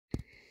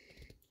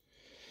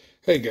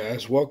Hey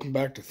guys, welcome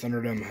back to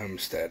Thunderdome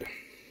Homestead.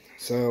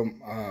 So,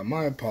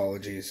 my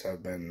apologies.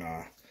 I've been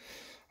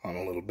on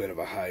a little bit of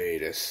a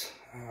hiatus.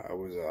 I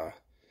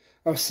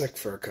was sick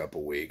for a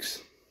couple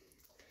weeks,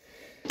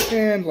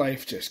 and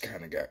life just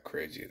kind of got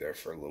crazy there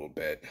for a little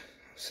bit.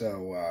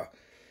 So,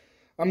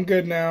 I'm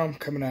good now. I'm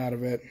coming out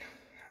of it.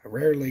 I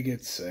rarely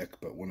get sick,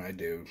 but when I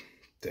do,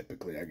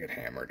 typically I get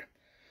hammered.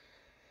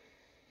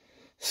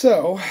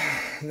 So,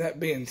 that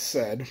being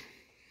said,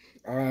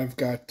 I've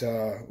got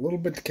a little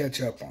bit to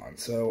catch up on.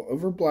 So,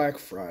 over Black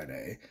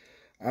Friday,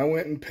 I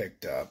went and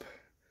picked up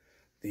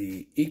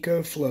the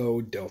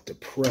EcoFlow Delta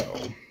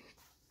Pro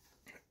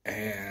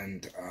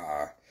and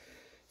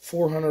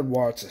 400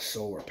 watts of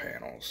solar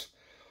panels.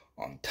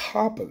 On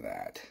top of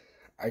that,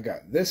 I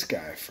got this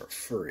guy for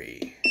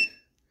free.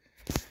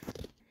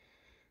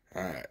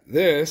 Alright,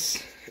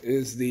 this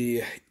is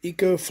the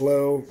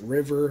EcoFlow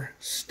River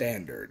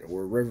Standard,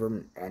 or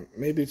River,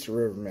 maybe it's a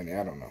River Mini,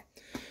 I don't know.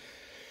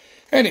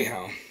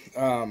 Anyhow,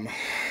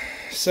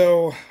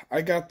 so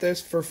I got this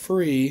for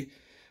free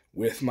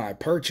with my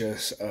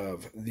purchase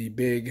of the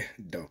big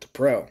Delta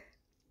Pro.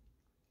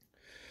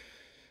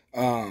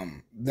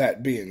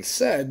 That being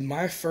said,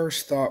 my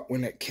first thought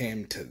when it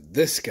came to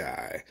this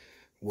guy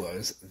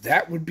was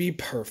that would be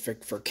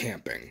perfect for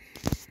camping.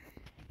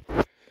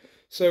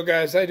 So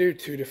guys, I do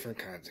two different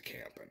kinds of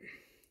camping.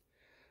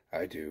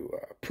 I do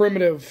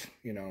primitive,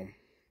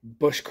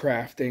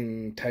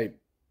 bushcrafting type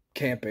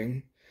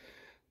camping.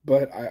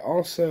 But I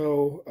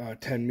also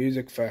attend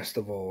music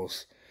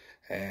festivals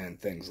and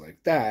things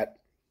like that.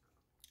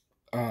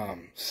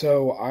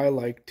 So I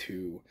like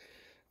to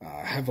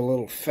have a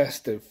little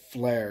festive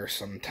flair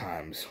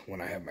sometimes when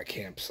I have my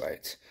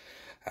campsites.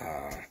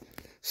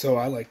 So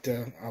I like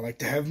to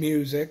have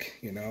music.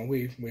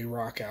 We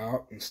rock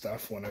out and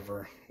stuff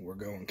whenever we're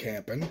going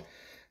camping,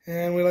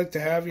 and we like to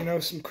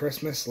have some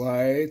Christmas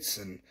lights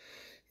and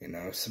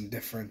some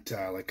different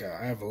I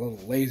have a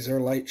little laser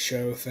light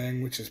show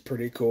thing, which is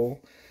pretty cool.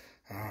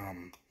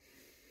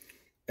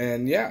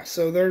 And yeah,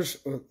 so there's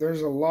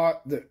a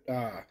lot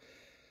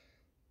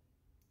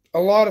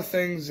of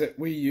things that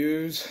we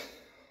use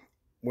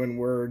when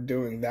we're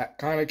doing that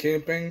kind of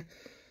camping,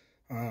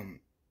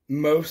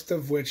 most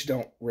of which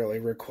don't really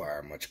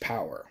require much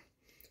power.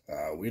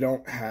 We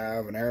don't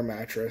have an air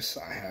mattress.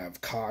 I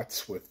have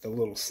cots with the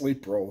little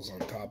sleep rolls on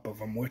top of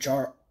them, which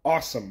are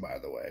awesome, by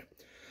the way.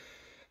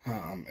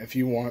 If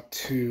you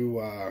want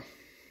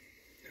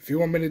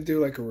me to do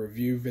like a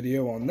review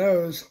video on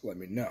those, let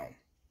me know.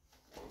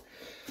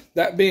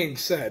 That being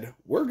said,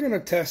 we're going to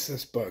test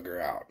this bugger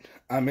out.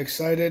 I'm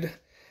excited,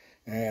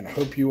 and I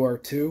hope you are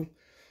too.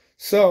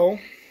 So,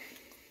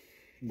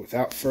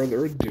 without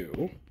further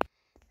ado,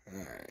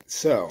 alright,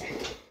 so,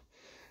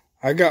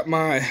 I got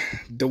my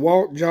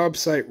DeWalt job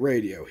site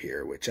radio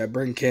here, which I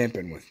bring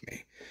camping with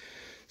me.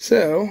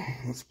 So,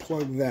 let's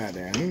plug that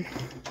in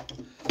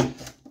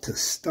to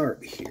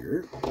start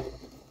here.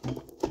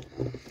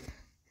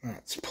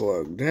 That's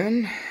plugged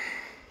in.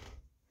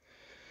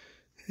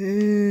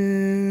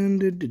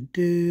 And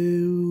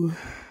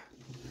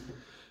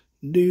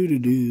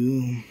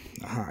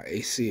aha,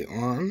 AC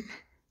on.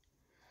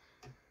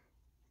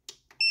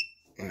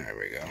 There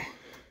we go.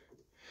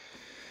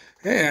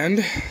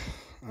 And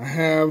I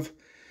have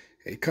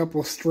a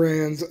couple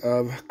strands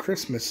of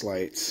Christmas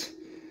lights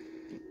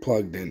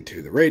plugged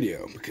into the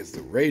radio, because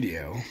the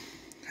radio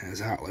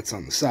has outlets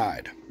on the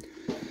side.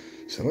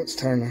 So let's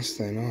turn this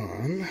thing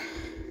on.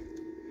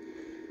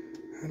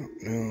 I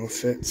don't know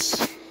if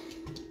it's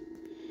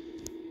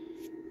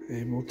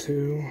able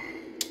to.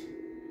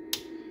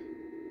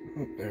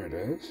 Oh, there it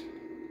is.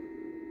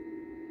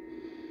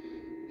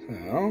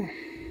 So,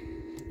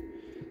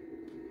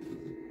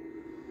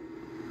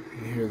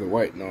 you hear the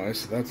white noise,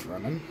 so that's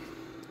running.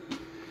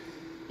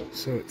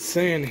 So it's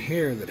saying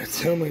here that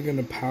it's only going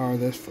to power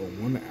this for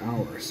 1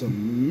 hour. So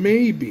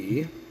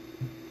maybe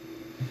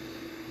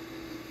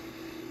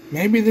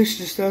this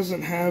just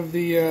doesn't have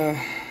the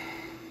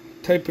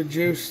type of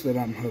juice that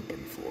I'm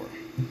hoping for,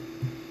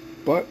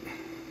 but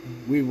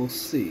we will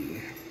see.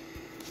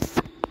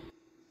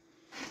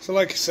 So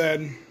like I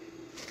said,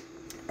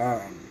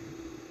 I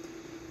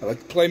like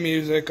to play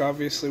music.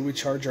 Obviously we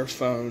charge our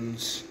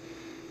phones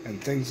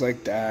and things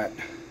like that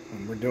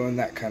when we're doing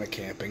that kind of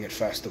camping at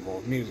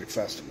festivals, music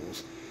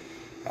festivals.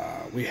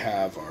 We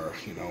have our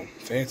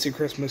fancy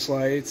Christmas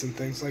lights and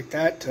things like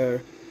that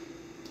to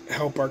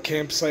help our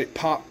campsite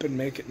pop and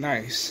make it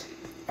nice.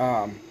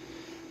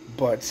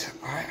 But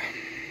I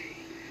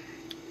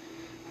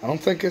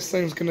don't think this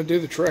thing's going to do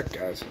the trick,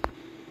 guys.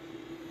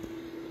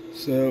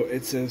 So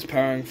it says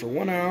powering for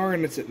 1 hour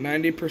and it's at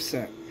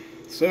 90%.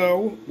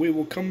 So we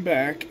will come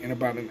back in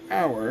about an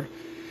hour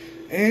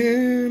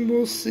and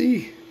we'll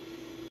see.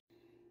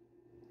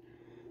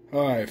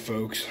 Alright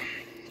folks,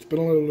 it's been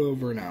a little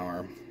over an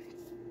hour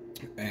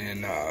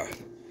and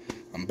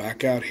I'm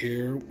back out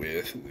here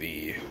with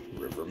the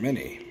River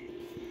Mini.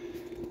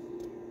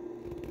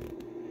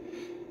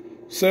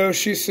 So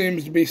she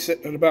seems to be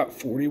sitting at about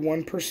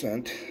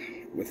 41%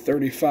 with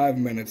 35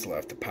 minutes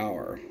left of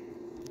power.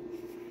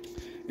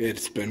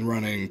 It's been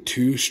running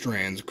 2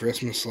 strands of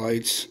Christmas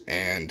lights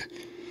and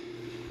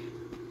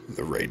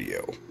the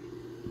radio.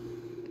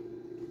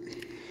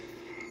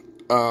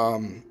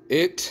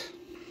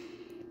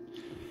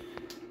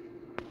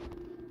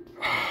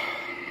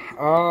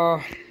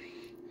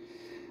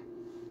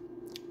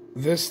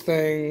 This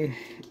thing,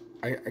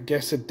 I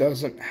guess it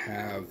doesn't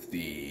have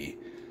the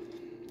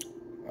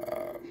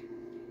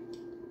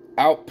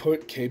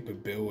output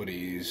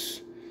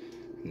capabilities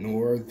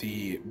nor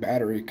the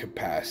battery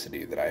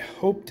capacity that I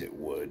hoped it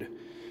would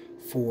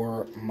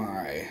for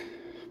my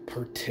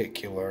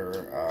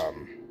particular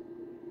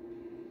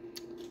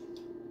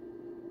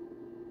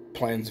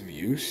plans of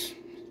use.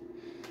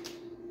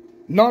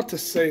 Not to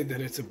say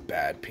that it's a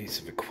bad piece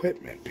of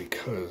equipment,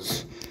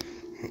 because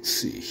let's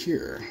see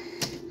here.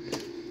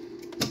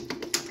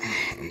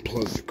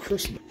 Unplug the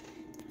Christmas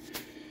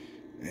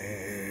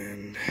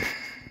and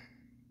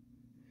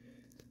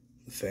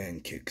the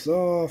fan kicks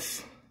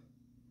off,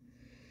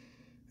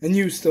 and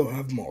you still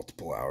have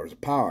multiple hours of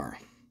power.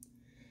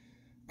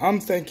 I'm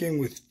thinking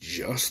with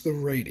just the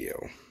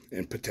radio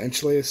and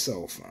potentially a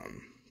cell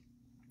phone,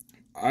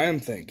 I am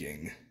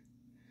thinking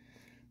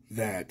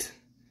that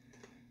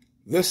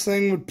this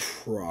thing would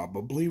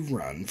probably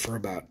run for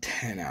about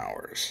 10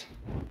 hours,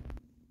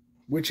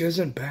 which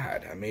isn't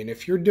bad. I mean,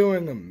 if you're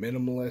doing a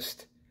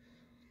minimalist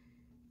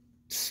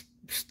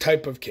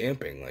type of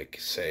camping, like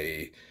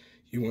say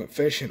you went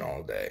fishing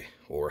all day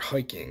or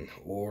hiking,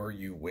 or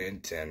you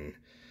went and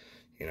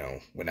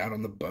went out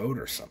on the boat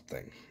or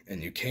something,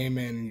 and you came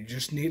in and you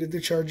just needed to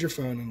charge your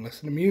phone and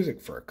listen to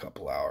music for a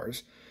couple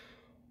hours,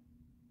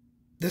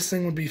 this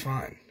thing would be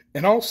fine.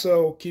 And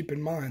also keep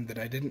in mind that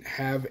I didn't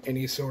have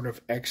any sort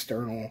of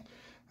external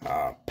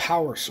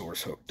power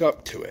source hooked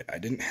up to it. I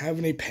didn't have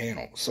any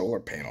solar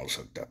panels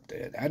hooked up to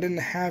it. I didn't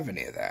have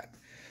any of that.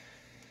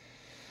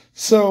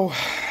 So,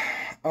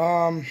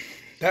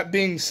 that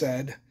being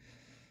said,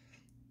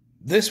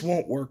 this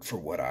won't work for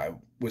what I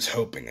was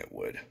hoping it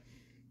would.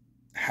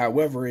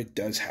 However, it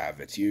does have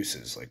its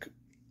uses. Like,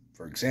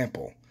 for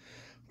example,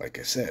 like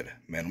I said,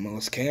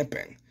 minimalist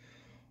camping.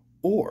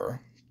 Or,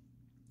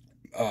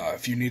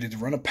 if you needed to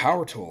run a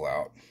power tool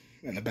out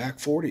in the back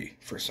 40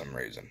 for some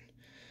reason,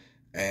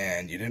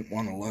 and you didn't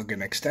want to lug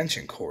an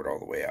extension cord all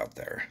the way out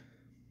there,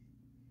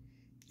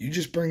 you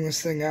just bring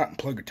this thing out and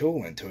plug a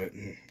tool into it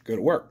and go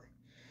to work.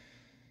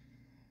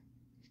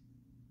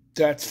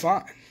 That's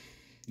fine.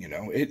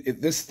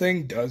 This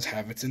thing does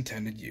have its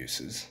intended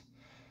uses,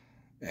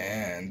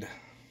 and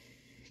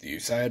the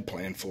use I had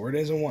planned for it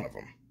isn't one of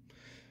them.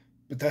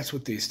 But that's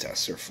what these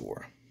tests are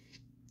for.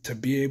 To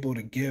be able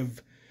to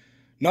give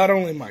not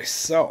only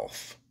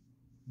myself,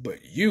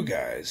 but you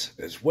guys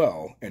as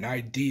well, an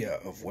idea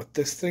of what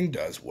this thing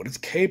does, what it's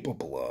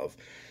capable of,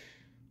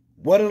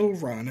 what it'll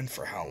run, and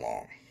for how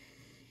long.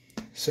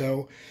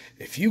 So,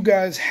 if you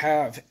guys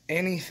have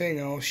anything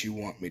else you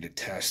want me to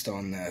test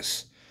on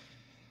this,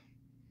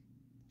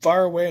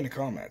 fire away in the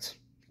comments.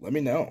 Let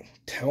me know.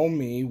 Tell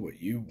me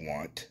what you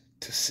want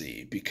to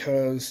see,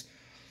 because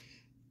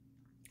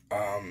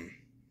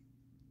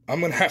I'm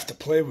going to have to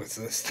play with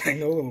this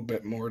thing a little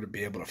bit more to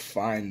be able to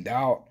find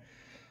out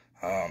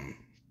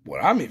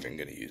what I'm even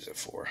going to use it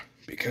for.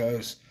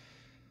 Because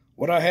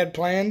what I had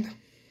planned,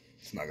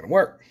 it's not going to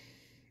work.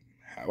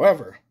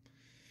 However,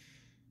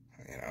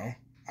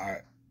 I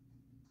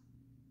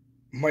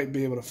might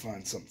be able to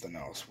find something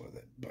else with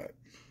it. But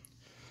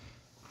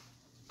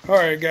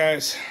alright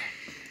guys,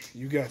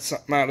 you got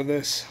something out of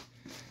this.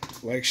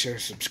 Like, share,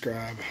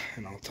 subscribe,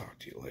 and I'll talk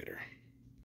to you later.